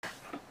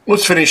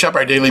Let's finish up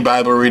our daily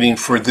Bible reading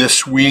for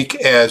this week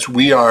as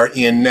we are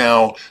in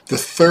now the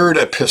third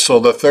epistle,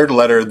 the third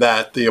letter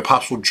that the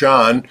Apostle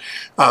John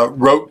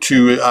wrote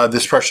to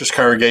this precious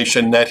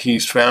congregation that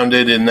he's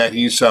founded and that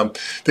he's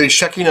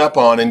checking up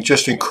on and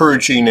just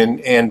encouraging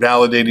and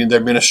validating their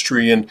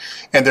ministry and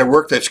their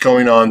work that's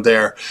going on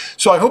there.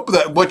 So I hope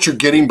that what you're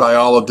getting by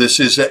all of this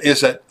is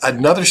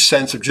another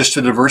sense of just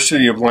the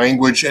diversity of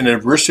language and the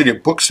diversity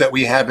of books that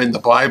we have in the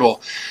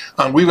Bible.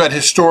 We've got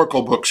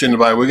historical books in the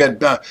Bible. We've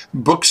got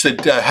books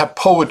that have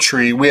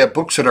poetry. We have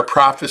books that are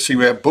prophecy.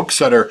 We have books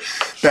that are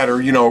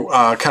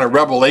kind of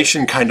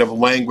revelation kind of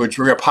language,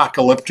 very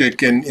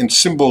apocalyptic and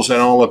symbols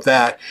and all of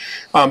that.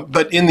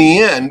 But in the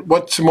end,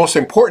 what's the most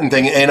important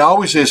thing, and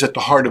always is at the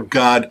heart of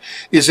God,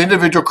 is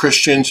individual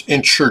Christians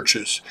in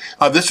churches.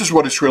 This is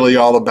what it's really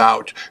all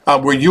about.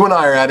 Where you and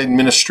I are at in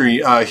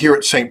ministry here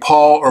at St.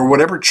 Paul or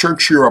whatever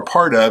church you're a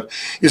part of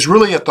is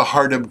really at the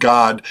heart of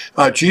God.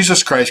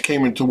 Jesus Christ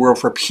came into the world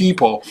for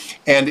people,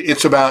 and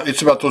it's about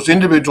those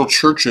individual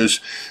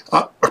churches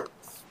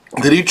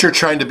that each are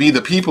trying to be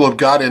the people of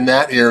God in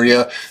that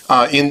area,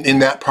 in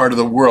that part of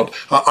the world.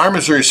 Our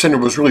Missouri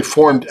Synod was really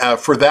formed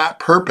for that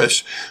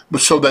purpose,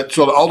 so that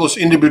all those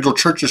individual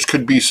churches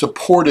could be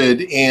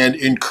supported and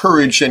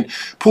encouraged and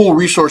pool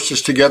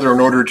resources together in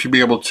order to be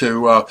able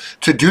to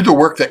do the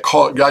work that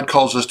God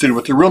calls us to do.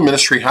 But the real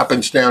ministry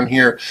happens down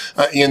here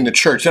in the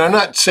church. And I'm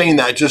not saying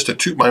that just to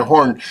toot my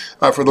horn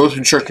for those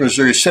in Church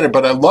Missouri Synod,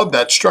 but I love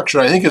that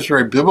structure. I think it's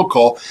very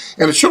biblical,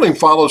 and it certainly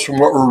follows from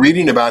what we're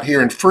reading about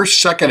here in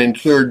 1st, 2nd, and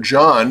 3rd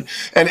John.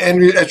 And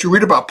as you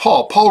read about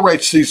Paul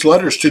writes these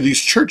letters to these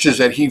churches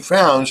that he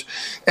founds,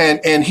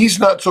 and he's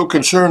not so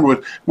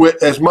concerned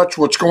with as much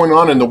what's going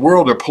on in the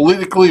world or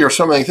politically or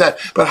something like that,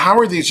 but how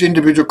are these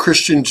individual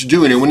Christians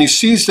doing? And when he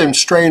sees them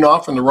straying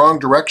off in the wrong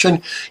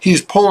direction,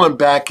 he's pulling them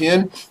back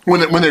in. When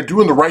they're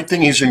doing the right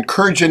thing, he's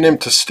encouraging them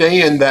to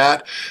stay in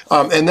that,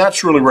 and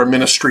that's really where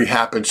ministry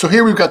happens. So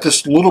here we've got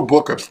this little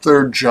book of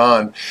 3rd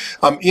John.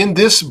 In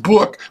this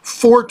book,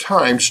 4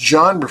 times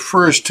John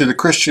refers to the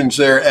Christians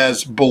there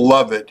as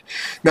beloved.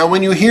 Now,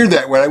 when you hear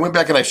that word, I went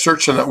back and I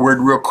searched on that word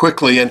real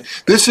quickly, and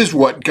this is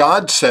what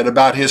God said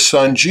about his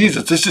son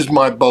Jesus. This is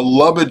my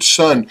beloved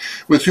son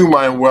with whom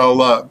I am well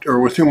loved,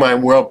 or with whom I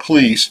am well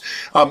pleased.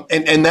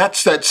 And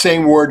that's that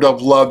same word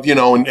of love, in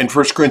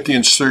 1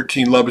 Corinthians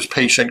 13, love is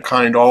patient,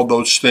 kind, all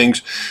those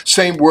things.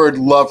 Same word,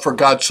 love, for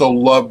God so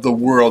loved the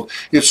world.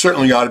 It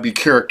certainly ought to be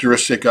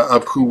characteristic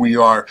of who we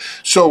are.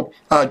 So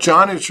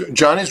John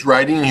is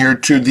writing here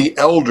to the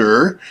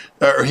elder,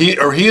 he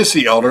is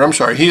the elder. I'm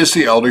sorry, he is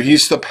the elder.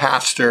 He's the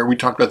pastor. We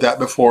talked about that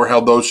before, how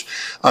those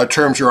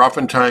terms are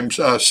oftentimes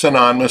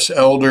synonymous: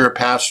 elder,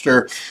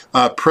 pastor,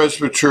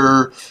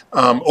 presbyter,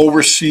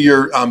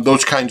 overseer,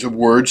 those kinds of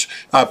words.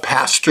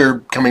 Pastor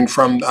coming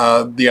from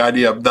the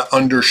idea of the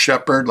under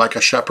shepherd, like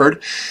a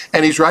shepherd.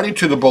 And he's writing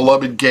to the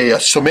beloved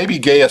Gaius. So maybe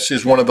Gaius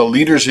is one of the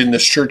leaders in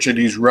this church that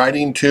he's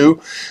writing to.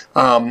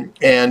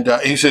 And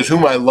he says,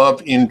 whom I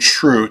love in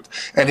truth.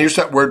 And here's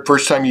that word,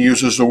 first time he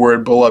uses the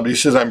word beloved. He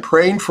says, I'm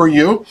praying for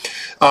you.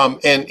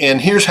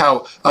 And here's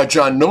how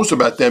John knows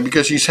about them,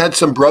 because he's had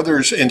some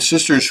brothers and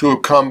sisters who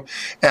have come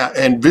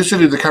and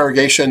visited the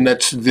congregation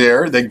that's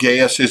there, that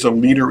Gaius is a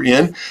leader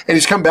in. And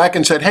he's come back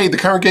and said, hey, the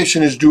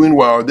congregation is doing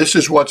well. This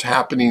is what's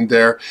happening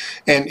there.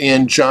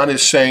 And John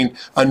is saying,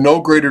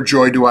 no greater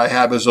joy do I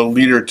have as a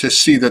leader to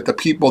see that the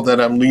people that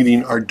I'm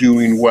leading are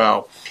doing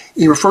well.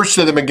 He refers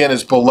to them again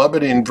as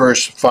beloved in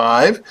verse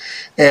 5,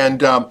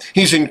 and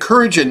he's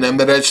encouraging them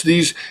that as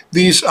these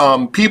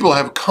people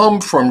have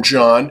come from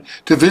John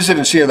to visit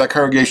and see how that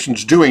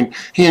congregation's doing,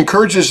 he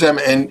encourages them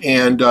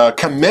and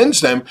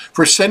commends them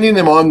for sending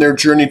them on their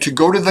journey to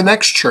go to the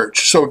next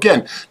church. So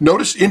again,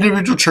 notice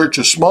individual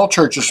churches,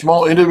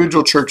 small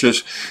individual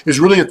churches is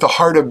really at the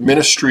heart of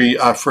ministry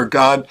for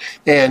God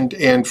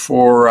and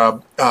for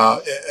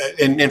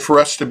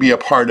us to be a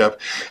part of.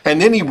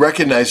 And then he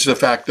recognizes the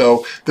fact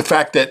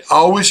that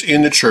always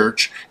in the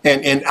church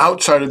and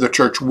outside of the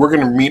church, we're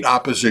going to meet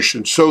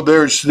opposition. So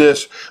there's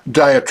this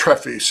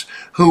Diotrephes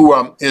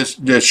who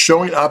is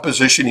showing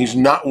opposition. He's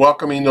not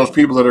welcoming those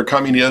people that are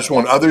coming. He doesn't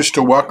want others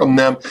to welcome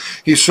them.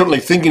 He's certainly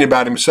thinking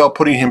about himself,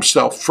 putting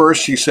himself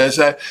first. He says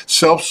that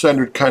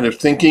self-centered kind of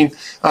thinking,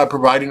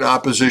 providing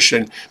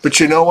opposition. But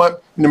you know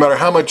what? No matter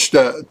how much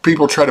the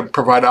people try to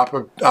provide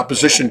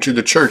opposition to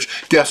the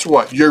church, guess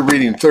what? You're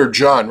reading 3rd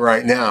John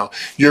right now.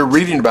 You're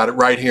reading about it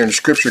right here in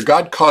Scripture.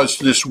 God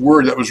caused this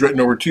word that was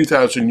written over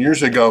 2,000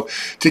 years ago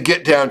to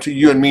get down to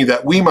you and me,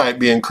 that we might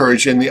be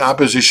encouraged in the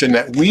opposition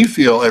that we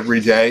feel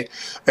every day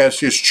as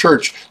his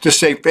church, to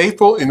stay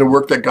faithful in the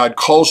work that God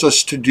calls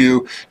us to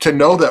do, to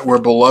know that we're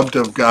beloved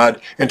of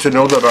God, and to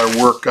know that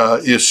our work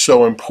is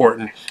so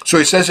important. So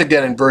he says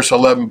again in verse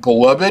 11,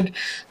 beloved,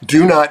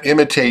 do not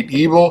imitate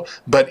evil,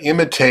 but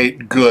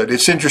imitate good.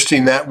 It's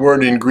interesting, that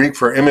word in Greek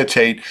for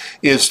imitate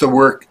is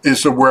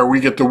where we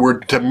get the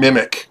word to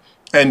mimic.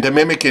 and to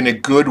mimic in a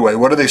good way.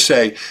 What do they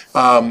say?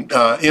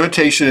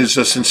 Imitation is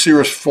the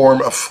sincerest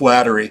form of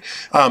flattery.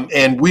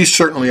 And we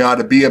certainly ought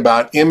to be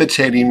about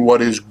imitating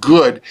what is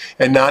good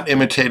and not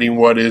imitating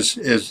what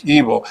is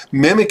evil.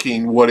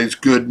 Mimicking what is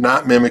good,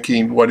 not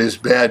mimicking what is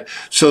bad.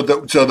 So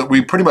that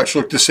we pretty much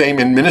look the same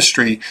in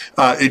ministry.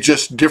 It's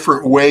just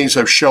different ways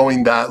of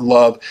showing that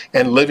love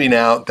and living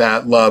out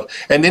that love.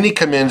 And then he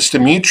commends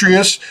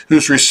Demetrius,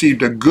 who's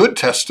received a good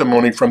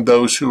testimony from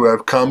those who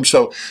have come.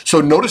 So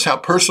notice how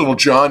personal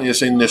John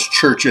is in this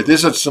church. It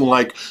isn't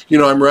like,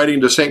 I'm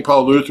writing to St.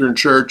 Paul Lutheran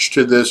Church,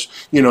 to this,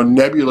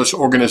 nebulous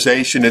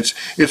organization.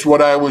 It's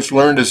what I always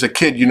learned as a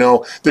kid.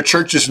 The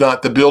church is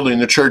not the building.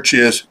 The church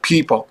is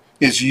people.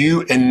 Is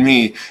you and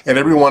me, and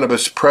every one of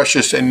us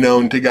precious and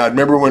known to God.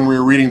 Remember when we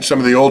were reading some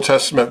of the Old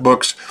Testament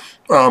books,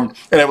 and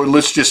I would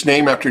list just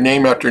name after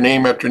name after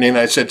name after name.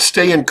 I said,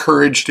 stay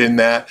encouraged in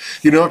that.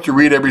 You don't have to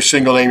read every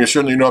single name. You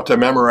certainly don't have to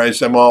memorize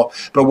them all.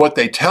 But what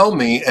they tell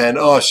me and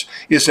us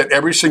is that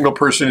every single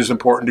person is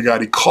important to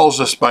God. He calls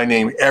us by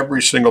name,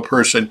 every single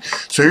person.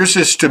 So here's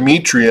this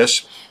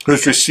Demetrius,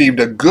 who's received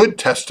a good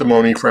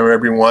testimony from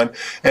everyone.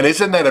 And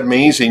isn't that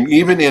amazing?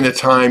 Even in a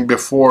time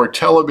before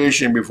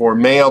television, before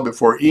mail,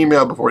 before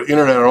email, before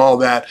internet and all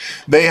that,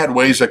 they had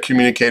ways of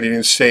communicating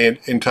and staying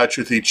in touch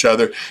with each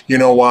other. You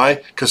know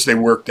why? Because they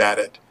worked at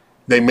it.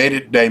 They made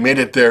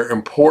it their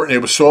important.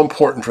 It was so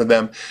important for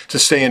them to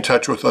stay in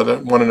touch with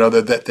one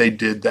another that they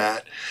did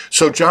that.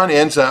 So John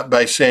ends up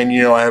by saying,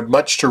 I have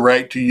much to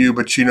write to you,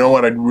 but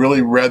what I'd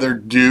really rather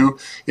do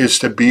is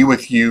to be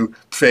with you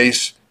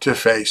face to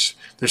face.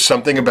 There's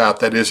something about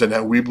that, isn't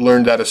it? We've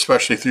learned that,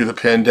 especially through the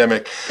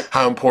pandemic,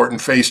 how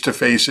important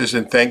face-to-face is,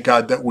 and thank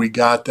God that we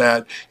got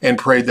that, and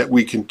pray that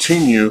we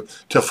continue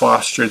to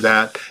foster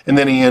that. And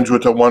then he ends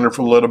with a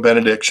wonderful little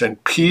benediction.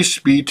 Peace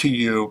be to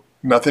you.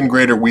 Nothing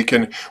greater we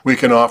can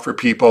offer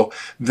people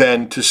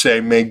than to say,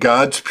 may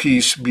God's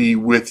peace be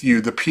with you.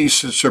 The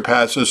peace that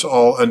surpasses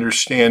all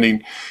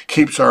understanding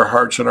keeps our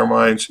hearts and our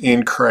minds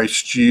in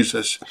Christ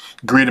Jesus.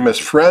 Greet him as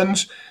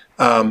friends.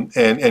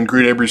 And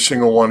greet every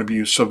single one of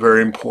you. So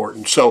very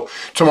important. So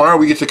tomorrow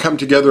we get to come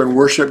together and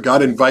worship.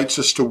 God invites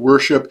us to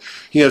worship.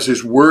 He has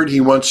his word.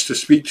 He wants to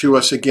speak to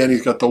us again.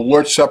 He's got the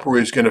Lord's Supper where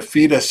he's going to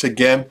feed us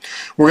again.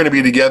 We're going to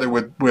be together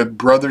with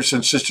brothers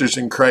and sisters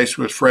in Christ,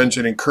 with friends,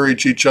 and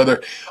encourage each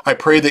other. I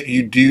pray that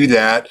you do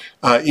that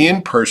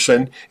in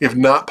person. If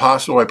not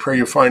possible, I pray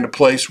you find a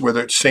place,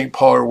 whether it's St.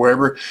 Paul or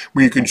wherever,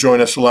 where you can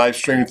join us live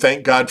stream.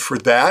 Thank God for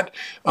that,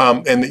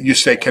 and that you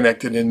stay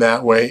connected in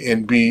that way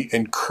and be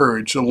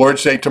encouraged. The Lord's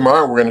Day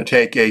tomorrow, we're going to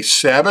take a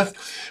Sabbath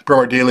from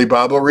our daily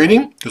Bible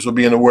reading, because we'll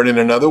be in the Word in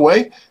another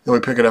way. Then we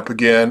pick it up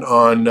again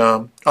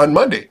on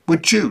Monday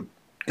with Jude.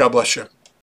 God bless you.